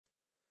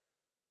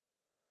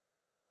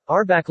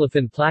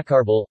Arbaclofen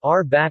placarbal,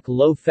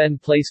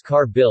 Arbaclofen place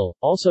carbil,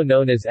 also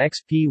known as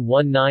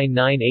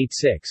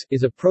XP19986,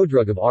 is a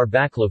prodrug of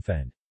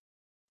Arbaclofen.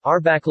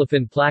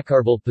 Arbaclofen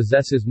placarbal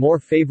possesses more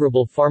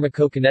favorable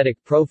pharmacokinetic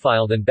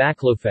profile than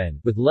baclofen,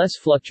 with less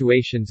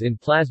fluctuations in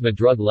plasma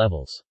drug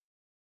levels.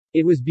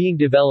 It was being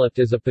developed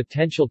as a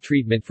potential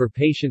treatment for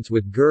patients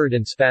with GERD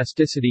and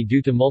spasticity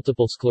due to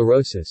multiple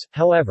sclerosis.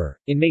 However,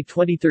 in May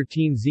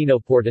 2013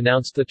 Xenoport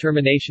announced the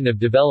termination of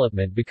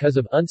development because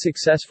of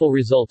unsuccessful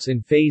results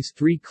in Phase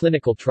 3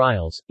 clinical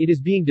trials. It is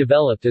being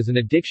developed as an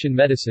addiction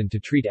medicine to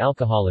treat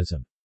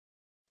alcoholism.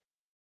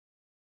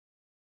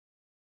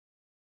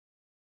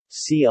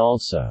 See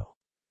also: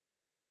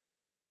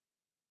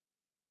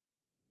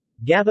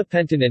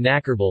 gabapentin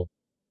anacarbal,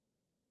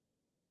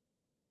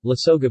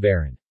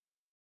 Lasogabarin.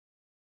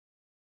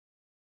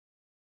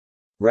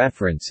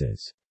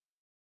 References